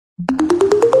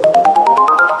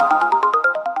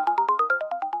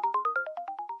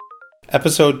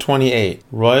Episode 28,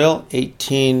 Royal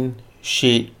 18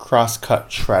 sheet crosscut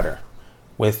shredder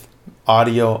with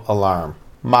audio alarm.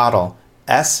 Model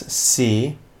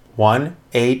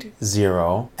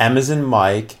SC180, M as in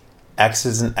Mike, X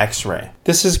as in X-ray.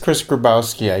 This is Chris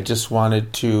Grabowski. I just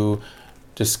wanted to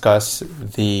discuss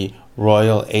the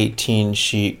Royal 18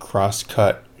 sheet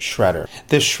crosscut shredder.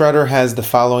 This shredder has the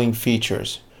following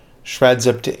features. Shreds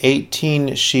up to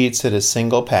 18 sheets at a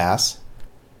single pass.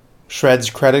 Shreds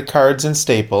credit cards and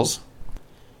staples,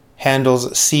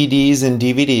 handles CDs and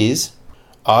DVDs,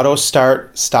 auto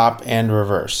start, stop, and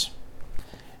reverse.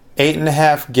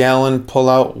 8.5 gallon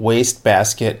pull-out waste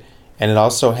basket, and it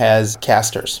also has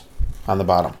casters on the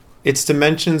bottom. Its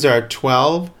dimensions are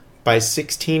 12 by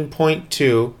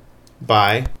 16.2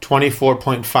 by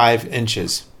 24.5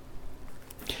 inches.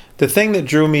 The thing that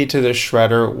drew me to this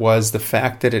shredder was the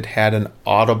fact that it had an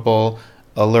audible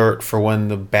alert for when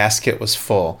the basket was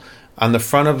full. On the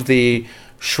front of the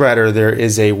shredder, there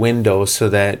is a window so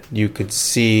that you could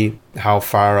see how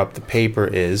far up the paper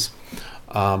is.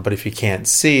 But if you can't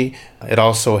see, it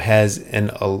also has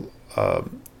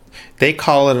they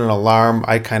call it an alarm.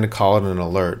 I kind of call it an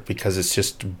alert because it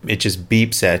just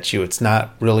beeps at you. It's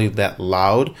not really that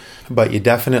loud, but you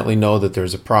definitely know that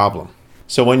there's a problem.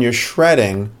 So when you're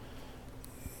shredding,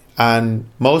 on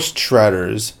most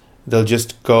shredders, they'll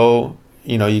just go,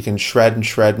 you can shred and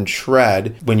shred and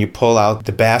shred. When you pull out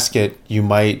the basket, you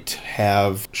might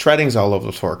have shreddings all over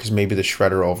the floor because maybe the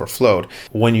shredder overflowed.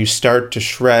 When you start to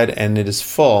shred and it is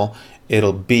full,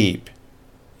 it'll beep,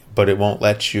 but it won't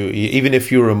let you. Even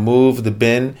if you remove the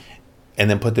bin and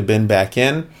then put the bin back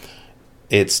in,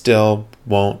 it still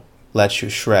won't let you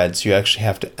shred. So you actually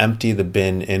have to empty the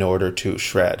bin in order to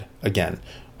shred again,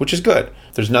 which is good.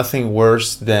 There's nothing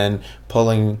worse than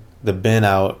pulling the bin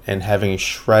out and having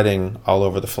shredding all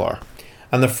over the floor.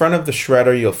 On the front of the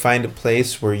shredder, you'll find a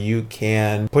place where you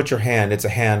can put your hand. It's a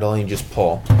handle, and you just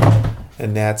pull.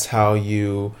 And that's how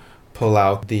you pull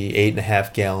out the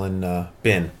 8.5 gallon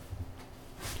bin.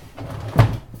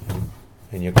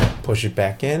 And you push it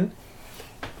back in,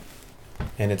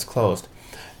 and it's closed.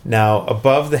 Now,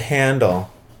 above the handle,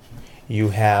 you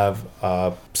have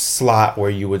a slot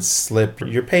where you would slip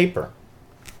your paper.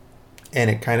 And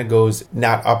it kind of goes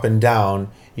not up and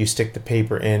down. You stick the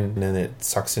paper in, and then it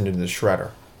sucks into the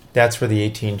shredder. That's where the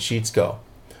 18 sheets go.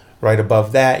 Right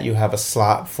above that, you have a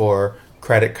slot for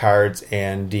credit cards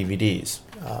and DVDs.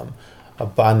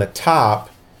 Up on the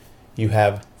top, you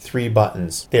have 3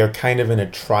 buttons. They are kind of in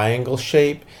a triangle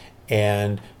shape,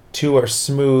 and 2 are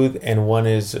smooth and 1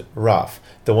 is rough.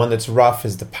 The one that's rough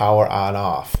is the power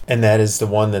on-off, and that is the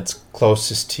one that's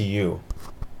closest to you.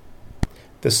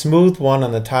 The smooth one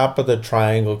on the top of the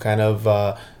triangle, kind of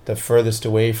the furthest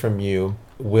away from you,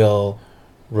 will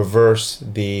reverse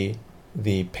the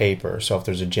paper. So if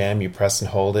there's a jam, you press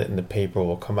and hold it and the paper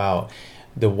will come out.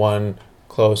 The one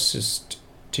closest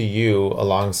to you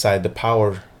alongside the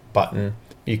power button,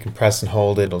 you can press and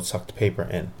hold it, it'll suck the paper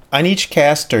in. On each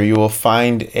caster, you will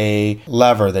find a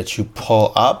lever that you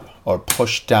pull up or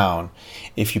push down.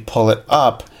 If you pull it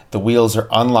up, the wheels are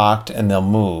unlocked and they'll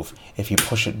move. If you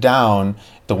push it down,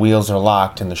 the wheels are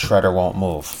locked and the shredder won't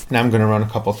move. Now I'm going to run a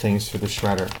couple things through the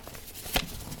shredder.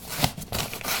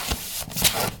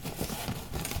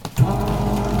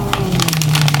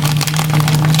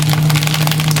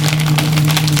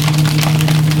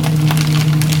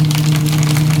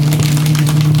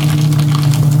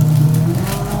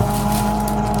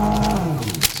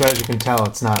 So as you can tell,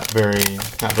 it's not very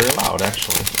loud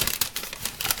actually.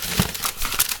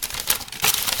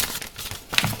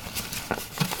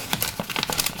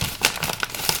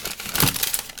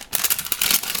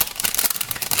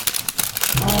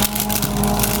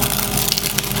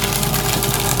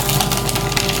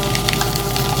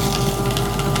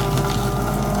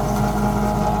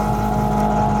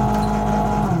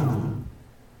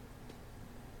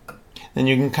 And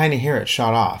you can kind of hear it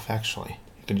shut off, actually.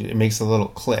 It makes a little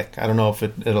click. I don't know if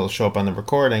it'll show up on the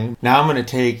recording. Now I'm going to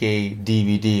take a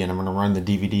DVD and I'm going to run the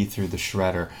DVD through the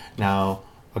shredder. Now,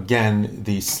 again,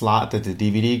 the slot that the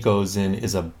DVD goes in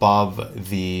is above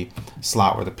the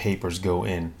slot where the papers go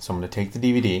in. So I'm going to take the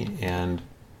DVD, and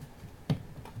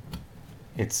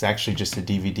it's actually just a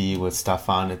DVD with stuff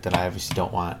on it that I obviously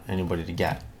don't want anybody to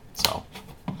get. So.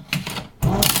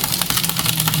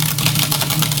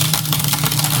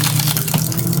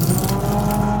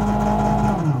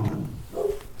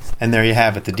 And there you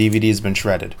have it. The DVD has been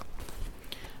shredded.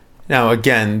 Now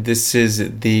again, this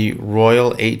is the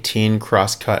Royal 18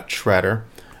 crosscut shredder.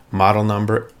 Model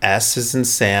number S as in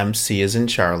Sam, C as in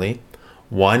Charlie,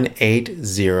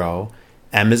 180,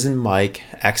 M as in Mike,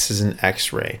 X as in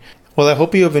X-ray. Well, I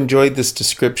hope you have enjoyed this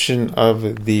description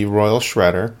of the Royal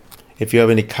Shredder. If you have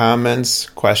any comments,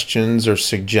 questions, or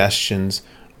suggestions,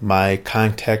 my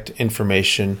contact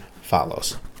information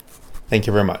follows. Thank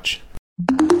you very much.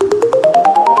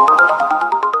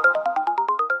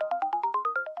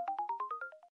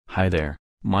 Hi there,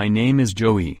 my name is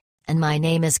Joey. And my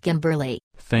name is Kimberly.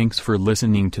 Thanks for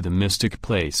listening to the Mystic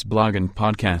Place blog and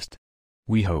podcast.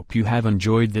 We hope you have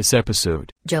enjoyed this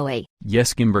episode. Joey.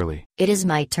 Yes, Kimberly. It is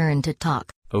my turn to talk.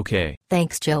 Okay.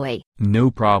 Thanks, Joey. No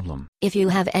problem. If you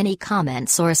have any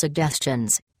comments or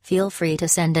suggestions, feel free to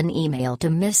send an email to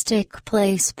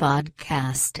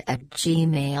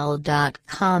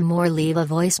mysticplacepodcast@gmail.com or leave a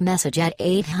voice message at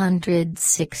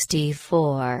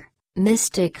 864.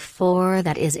 Mystic 4,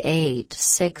 that is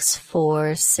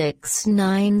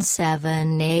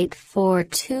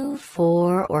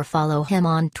 86469788424, or follow him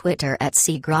on Twitter at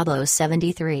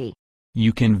cgrabo73.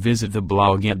 You can visit the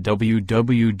blog at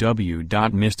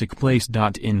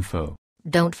www.mysticplace.info.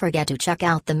 Don't forget to check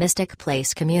out the Mystic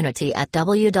Place community at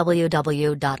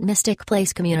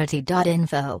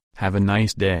www.mysticplacecommunity.info. Have a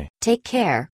nice day. Take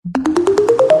care.